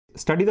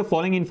study the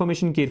following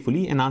information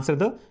carefully and answer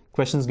the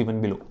questions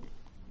given below.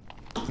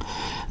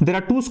 There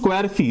are two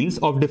square fields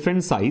of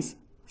different size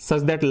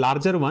such that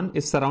larger one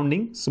is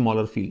surrounding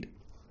smaller field.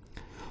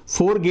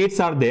 4 gates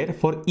are there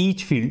for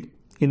each field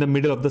in the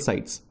middle of the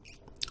sides.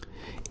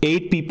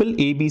 8 people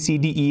A, B, C,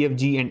 D, E, F,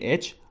 G and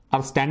H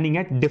are standing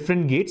at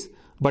different gates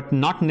but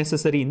not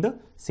necessary in the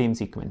same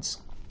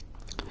sequence.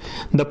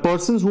 The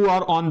persons who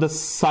are on the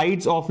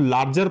sides of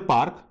larger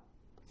park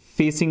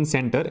facing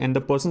center and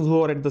the persons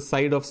who are at the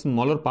side of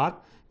smaller park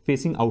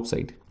facing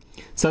outside,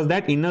 such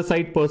that inner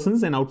side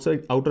persons and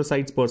outer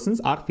sides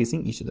persons are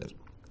facing each other.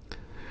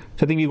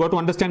 So I think we got to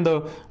understand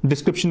the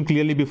description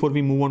clearly before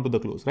we move on to the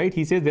close, right?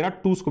 He says there are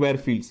 2 square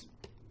fields,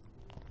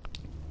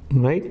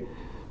 right?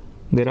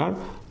 There are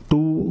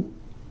 2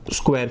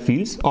 square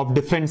fields of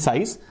different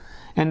size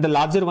and the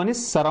larger one is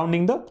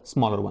surrounding the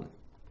smaller one.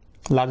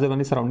 Larger one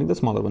is surrounding the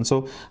smaller one.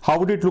 So how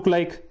would it look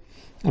like?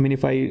 I mean,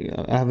 if I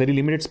have very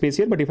limited space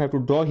here, but if I have to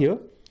draw here,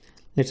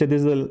 let's say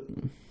this is the,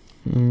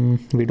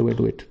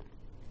 wait.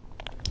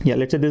 Yeah,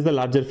 let's say this is the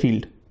larger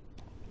field.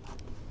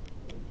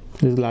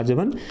 This is the larger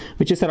one,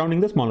 which is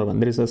surrounding the smaller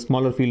one. There is a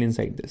smaller field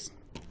inside this.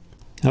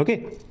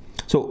 Okay.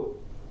 So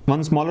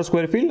one smaller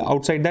square field,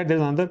 outside that there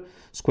is another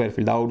square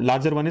field. The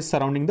larger one is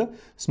surrounding the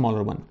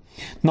smaller one.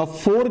 Now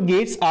 4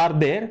 gates are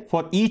there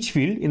for each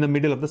field in the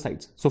middle of the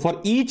sides. So for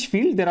each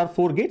field, there are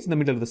 4 gates in the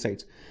middle of the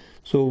sides.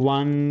 So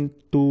 1,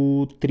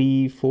 2,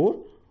 3, 4,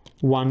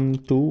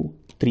 1, 2,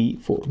 3,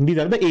 4. These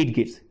are the 8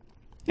 gates.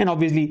 And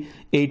obviously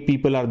 8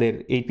 people are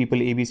there. 8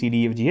 people A, B, C,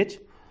 D, E, F, G, H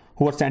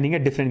who are standing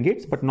at different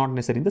gates but not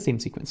necessarily in the same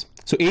sequence.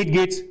 So 8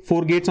 gates,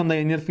 4 gates on the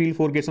inner field,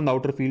 4 gates on the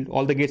outer field.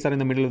 All the gates are in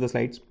the middle of the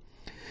slides.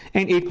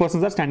 And 8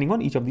 persons are standing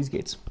on each of these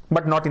gates,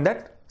 but not in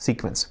that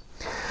sequence.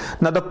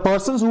 Now the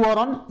persons who are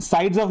on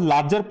sides of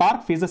larger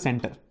park face the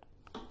center.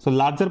 So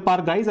larger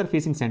park guys are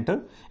facing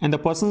center and the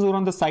persons who are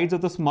on the sides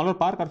of the smaller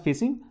park are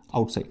facing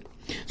outside.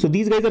 So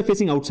these guys are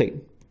facing outside,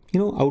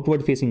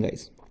 outward facing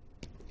guys,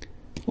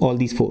 all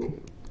these 4.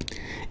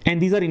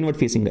 And these are inward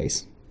facing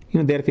guys,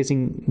 they are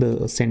facing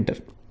the center.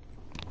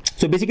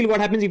 So basically what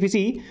happens if you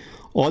see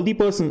all the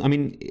persons, I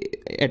mean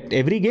at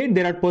every gate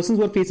there are persons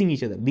who are facing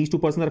each other. These 2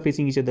 persons are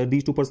facing each other,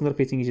 these 2 persons are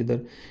facing each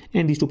other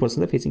and these 2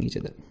 persons are facing each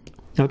other.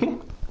 Okay.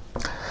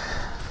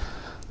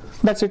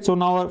 That's it. So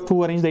now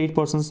to arrange the 8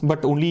 persons,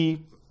 but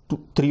only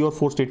 3 or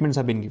 4 statements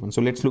have been given.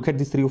 So let's look at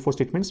these 3 or 4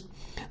 statements.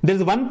 There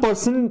is one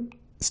person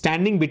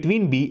standing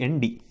between B and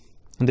D.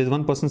 And there is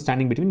one person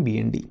standing between B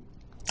and D.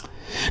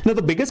 Now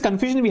the biggest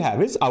confusion we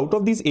have is out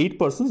of these 8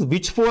 persons,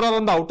 which 4 are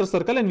on the outer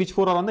circle and which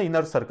 4 are on the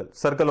inner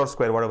circle or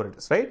square, whatever it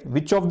is, right?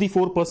 Which of the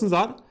 4 persons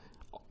are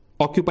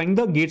occupying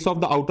the gates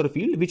of the outer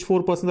field, which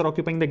 4 persons are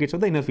occupying the gates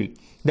of the inner field.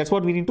 That's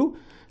what we need to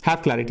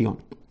have clarity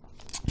on.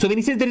 So when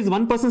he says there is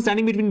one person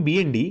standing between B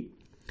and D,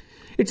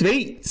 it's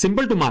very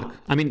simple to mark.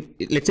 I mean,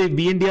 let's say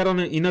B and D are on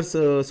an inner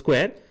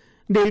square,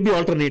 they will be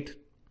alternate.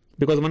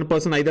 Because one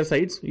person either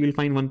sides, you will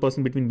find one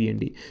person between B and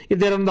D. If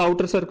they are on the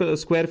outer circle,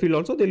 square field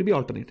also, they will be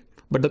alternate.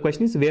 But the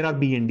question is, where are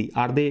B and D?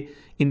 Are they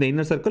in the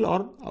inner circle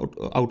or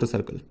outer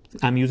circle?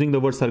 I'm using the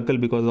word circle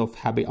because of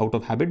habit, out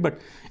of habit, but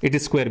it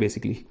is square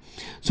basically.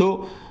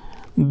 So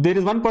there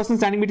is one person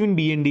standing between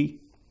B and D.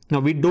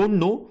 Now we don't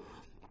know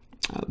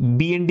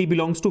B and D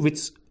belongs to which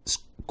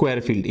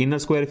square field, inner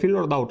square field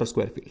or the outer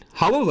square field.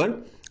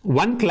 However,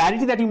 one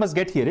clarity that you must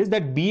get here is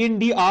that B and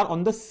D are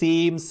on the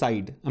same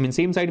side. I mean,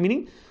 same side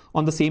meaning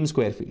on the same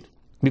square field,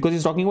 because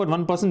he's talking about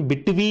one person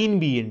between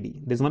B and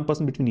D. There's one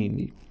person between A and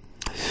D.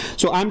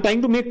 So I'm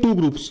trying to make 2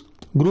 groups,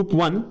 group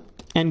 1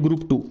 and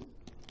group 2.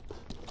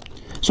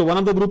 So one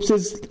of the groups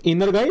is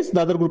inner guys, the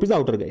other group is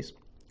outer guys.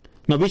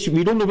 Now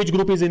we don't know which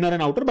group is inner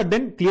and outer, but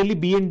then clearly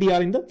B and D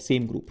are in the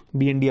same group.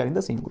 B and D are in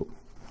the same group.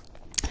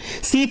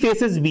 C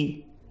faces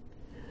B.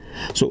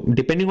 So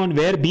depending on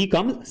where B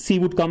comes, C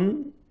would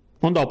come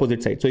on the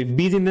opposite side. So if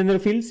B is in the inner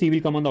field, C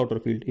will come on the outer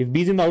field. If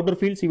B is in the outer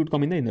field, C would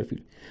come in the inner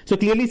field. So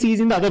clearly C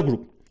is in the other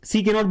group.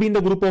 C cannot be in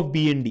the group of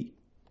B and D,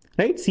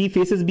 right? C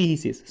faces B, he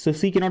says. So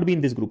C cannot be in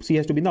this group. C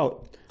has to be in the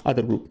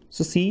other group.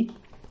 So C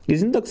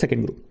is in the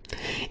second group.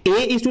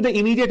 A is to the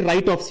immediate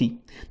right of C.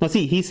 Now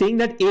see, he's saying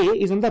that A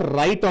is on the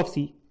right of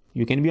C.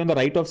 You can be on the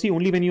right of C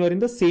only when you are in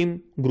the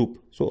same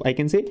group. So I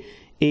can say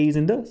A is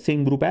in the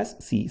same group as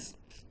C is.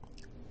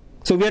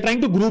 So we are trying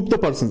to group the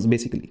persons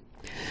basically.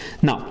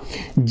 Now,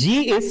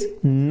 G is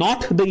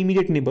not the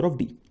immediate neighbor of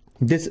D.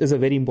 This is a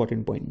very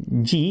important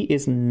point. G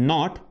is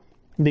not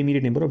the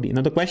immediate neighbor of D.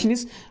 Now the question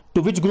is,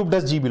 to which group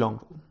does G belong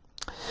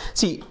to?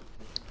 See,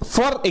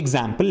 for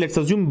example, let's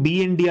assume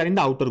B and D are in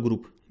the outer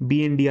group.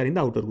 B and D are in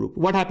the outer group.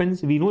 What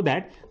happens? We know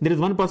that there is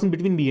one person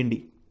between B and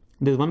D.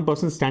 There is one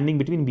person standing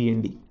between B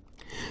and D.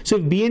 So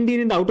if B and D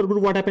are in the outer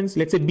group, what happens?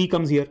 Let's say B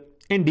comes here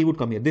and D would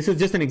come here. This is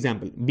just an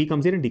example. B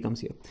comes here and D comes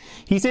here.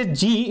 He says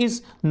G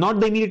is not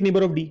the immediate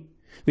neighbor of D,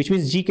 which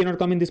means G cannot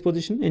come in this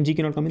position and G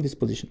cannot come in this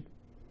position.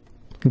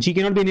 G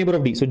cannot be a neighbor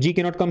of D. So G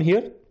cannot come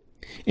here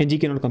and G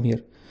cannot come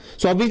here.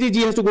 So obviously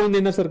G has to go in the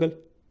inner circle.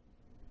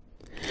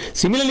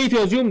 Similarly, if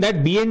you assume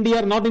that B and D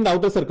are not in the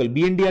outer circle,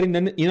 B and D are in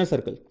the inner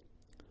circle.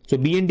 So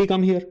B and D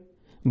come here.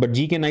 but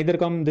G can either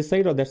come this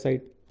side or that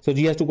side. So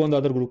G has to go on the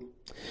other group.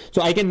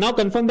 So I can now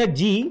confirm that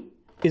G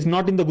is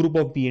not in the group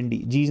of B and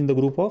D. G is in the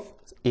group of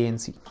A and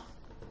C.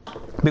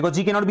 Because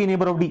G cannot be a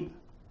neighbor of D.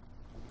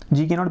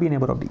 G cannot be a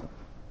neighbor of D.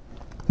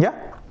 Yeah?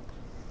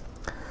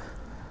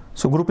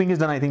 So grouping is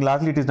done. I think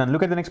largely it is done.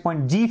 Look at the next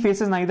point. G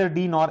faces neither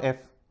D nor F.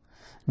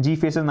 G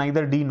faces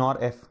neither D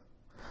nor F.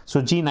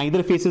 So G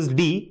neither faces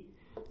D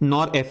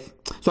nor F.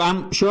 So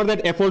I'm sure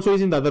that F also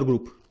is in the other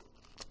group.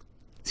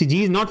 See,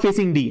 G is not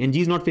facing D and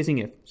G is not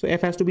facing F. So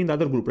F has to be in the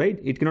other group, right?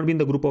 It cannot be in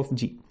the group of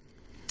G.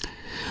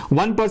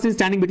 One person is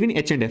standing between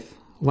H and F.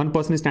 One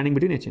person is standing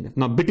between H and F.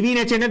 Now between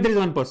H and F there is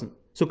one person.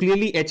 So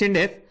clearly H and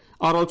F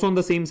are also on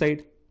the same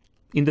side,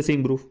 in the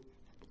same group.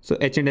 So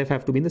H and F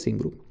have to be in the same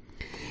group.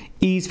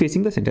 E is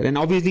facing the center and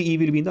obviously E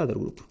will be in the other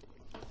group.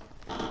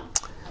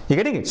 You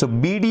getting it? So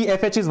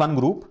BDFH is one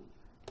group.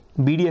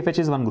 BDFH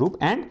is one group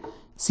and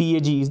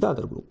CAG is the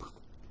other group.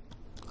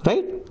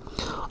 Right?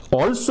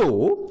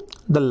 Also,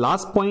 the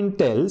last point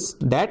tells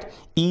that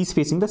E is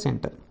facing the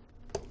center.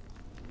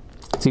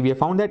 See, we have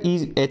found that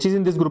H is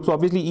in this group, so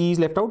obviously E is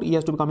left out, E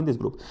has to come in this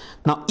group.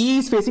 Now, E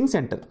is facing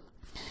center.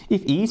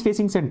 If E is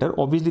facing center,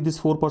 obviously these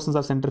four persons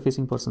are center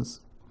facing persons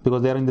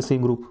because they are in the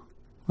same group,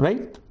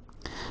 right?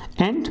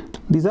 And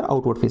these are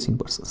outward facing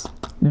persons.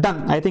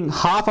 Done. I think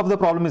half of the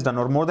problem is done,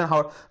 or more than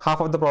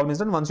half of the problem is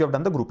done once you have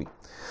done the grouping.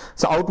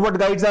 So outward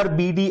guides are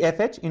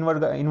BDFH,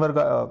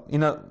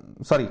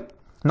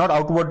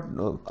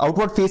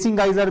 outward facing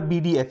guys are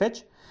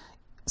BDFH,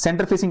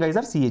 center facing guys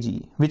are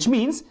CAGE, which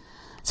means,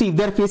 see, if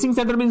they are facing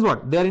center means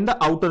what? They are in the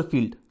outer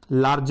field,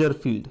 larger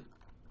field,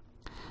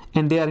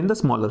 and they are in the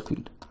smaller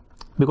field.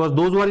 Because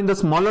those who are in the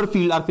smaller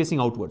field are facing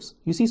outwards.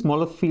 You see,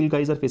 smaller field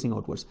guys are facing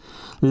outwards.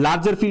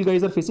 Larger field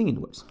guys are facing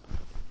inwards.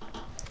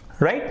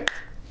 Right?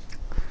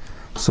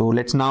 So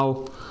let's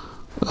now,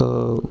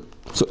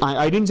 so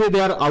I didn't say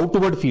they are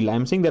outward field. I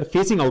am saying they are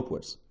facing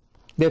outwards.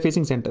 They are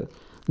facing center.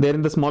 They are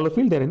in the smaller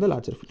field. They are in the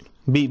larger field.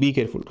 Be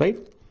careful, right?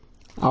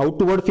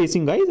 Outward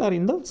facing guys are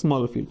in the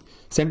smaller field.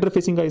 Center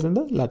facing guys in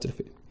the larger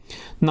field.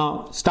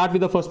 Now start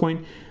with the first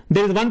point.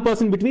 There is one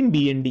person between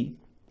B and D.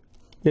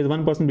 There is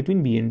one person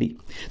between B and D.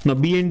 Now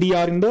B and D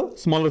are in the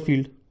smaller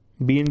field.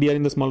 B and D are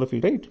in the smaller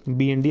field, right?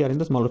 B and D are in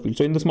the smaller field.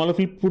 So in the smaller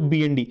field, put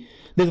B and D.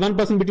 There is one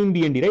person between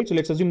B and D, right? So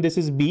let's assume this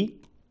is B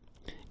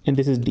and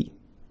this is D.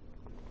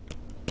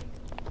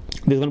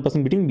 There is one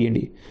person between B and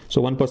D. So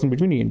one person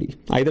between B and D.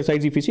 Either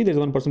sides if you see, there is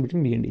one person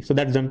between B and D. So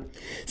that's done.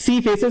 C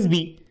faces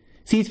B.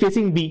 C is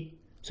facing B.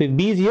 So if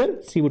B is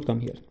here, C would come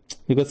here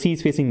because C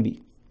is facing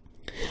B.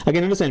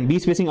 Again, understand, B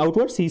is facing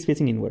outwards, C is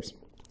facing inwards.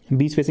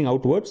 B is facing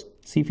outwards,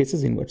 C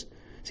faces inwards.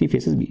 C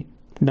faces B.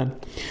 Done.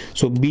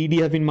 So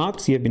BD has been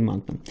marked, C has been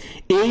marked.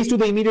 A is to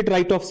the immediate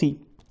right of C.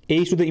 A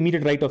is to the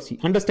immediate right of C.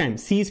 Understand,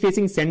 C is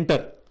facing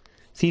center.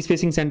 C is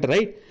facing center,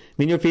 right?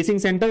 When you're facing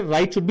center,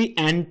 right should be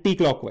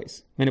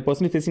anti-clockwise. When a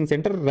person is facing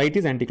center, right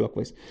is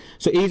anti-clockwise.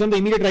 So A is on the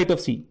immediate right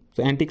of C.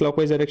 So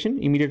anti-clockwise direction,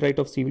 immediate right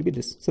of C will be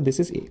this. So this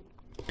is A.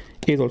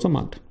 A is also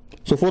marked.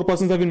 So 4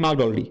 persons have been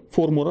marked already.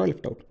 4 more are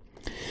left out.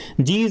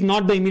 G is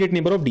not the immediate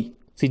neighbor of D.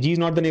 See, G is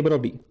not the neighbor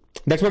of D.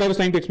 That's what I was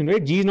trying to explain,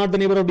 right? G is not the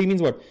neighbor of D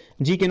means what?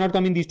 G cannot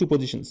come in these two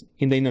positions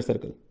in the inner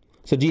circle.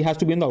 So G has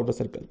to be in the outer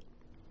circle.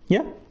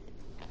 Yeah?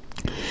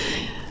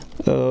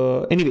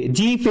 Anyway,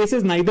 G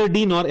faces neither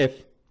D nor F.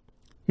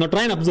 Now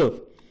try and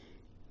observe.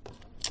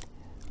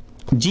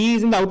 G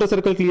is in the outer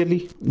circle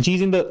clearly. G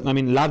is in the,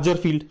 larger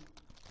field.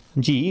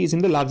 G is in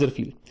the larger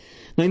field.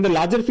 Now in the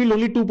larger field,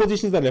 only 2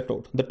 positions are left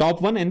out. The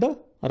top one and the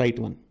right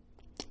one.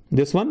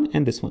 This one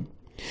and this one.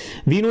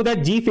 We know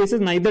that G faces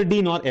neither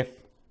D nor F.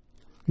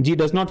 G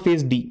does not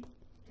face D.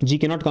 G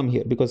cannot come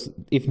here because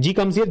if G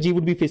comes here, G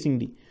would be facing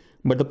D.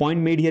 But the point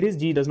made here is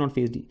G does not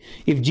face D.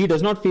 If G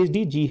does not face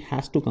D, G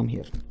has to come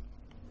here.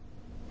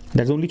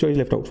 That's the only choice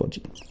left out for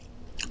G.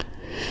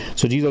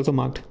 So G is also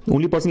marked.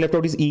 Only person left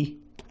out is E.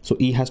 So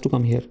E has to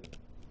come here.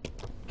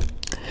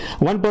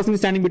 One person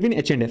is standing between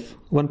H and F.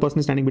 One person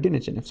is standing between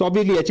H and F. So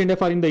obviously H and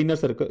F are in the inner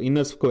circle,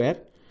 inner square.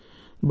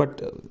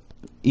 But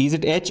is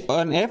it H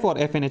and F or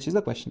F and H is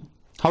the question.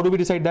 How do we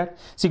decide that?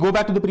 See, go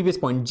back to the previous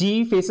point.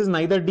 G faces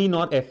neither D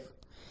nor F.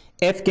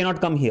 F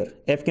cannot come here.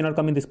 F cannot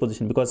come in this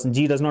position because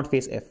G does not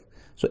face F.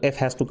 So F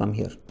has to come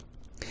here.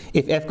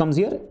 If F comes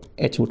here,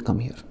 H would come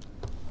here.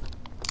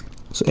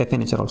 So F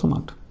and H are also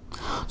marked.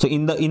 So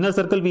in the inner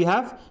circle we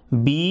have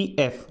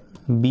BF,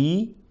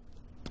 B,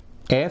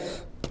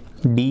 F,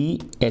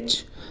 D,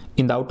 H.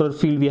 In the outer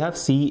field we have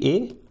C,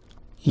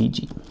 A, E,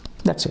 G.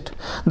 That's it.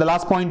 The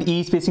last point,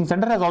 E is facing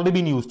center, has already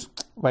been used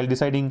while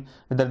deciding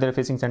whether they're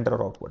facing center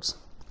or outwards.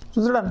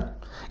 So it's done.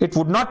 It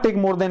would not take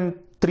more than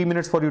 3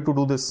 minutes for you to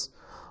do this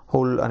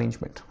whole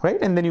arrangement, right?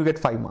 And then you get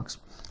 5 marks.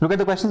 Look at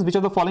the questions. Which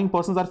of the following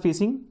persons are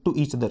facing to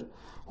each other?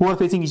 Who are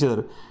facing each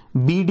other?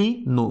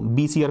 BD, no.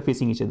 BC are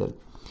facing each other.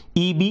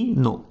 EB,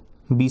 no.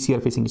 BC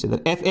are facing each other.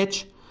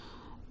 FH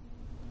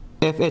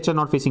are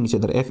not facing each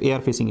other. FA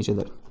are facing each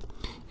other.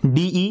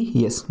 DE,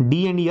 yes.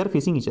 D and E are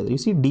facing each other. You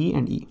see D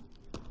and E.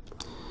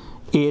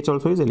 AH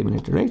also is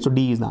eliminated, right? So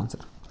D is the answer.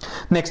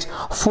 Next,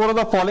 4 of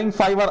the following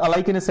 5 are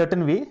alike in a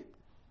certain way.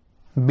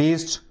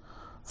 based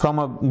from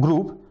a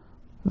group,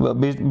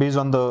 based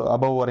on the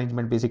above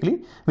arrangement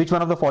basically, which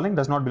one of the following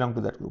does not belong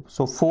to that group?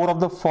 So 4 of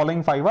the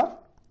following 5 are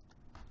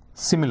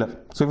similar.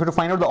 So if you have to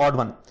find out the odd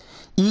one,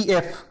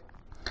 EF,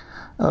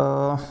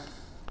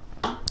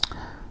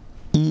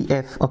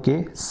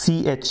 okay,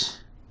 CH,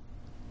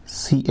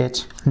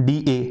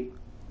 DA.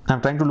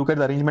 I'm trying to look at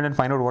the arrangement and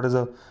find out what is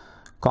a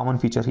common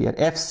feature here.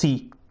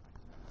 FC,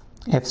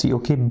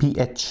 okay,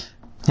 BH.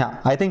 Yeah,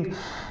 I think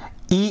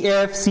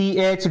EF,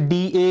 CH,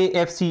 DA,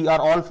 FC are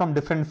all from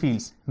different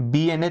fields.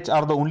 B and H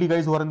are the only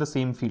guys who are in the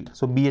same field.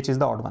 So BH is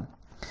the odd one.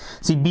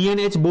 See, B and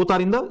H both are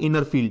in the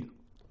inner field.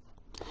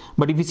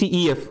 But if you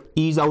see EF,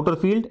 E is outer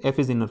field, F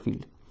is inner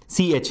field.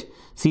 CH,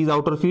 C is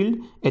outer field,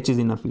 H is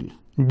inner field.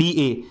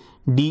 DA,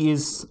 D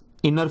is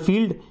inner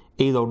field,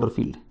 A is outer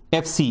field.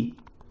 FC,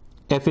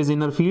 F is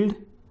inner field,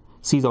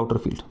 C is outer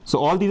field. So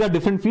all these are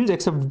different fields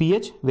except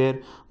BH, where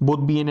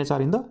both B and H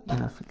are in the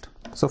inner field.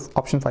 So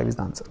option 5 is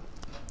the answer.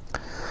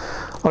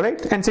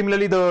 Alright, and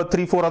similarly the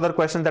 3-4 other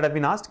questions that have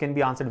been asked can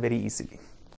be answered very easily.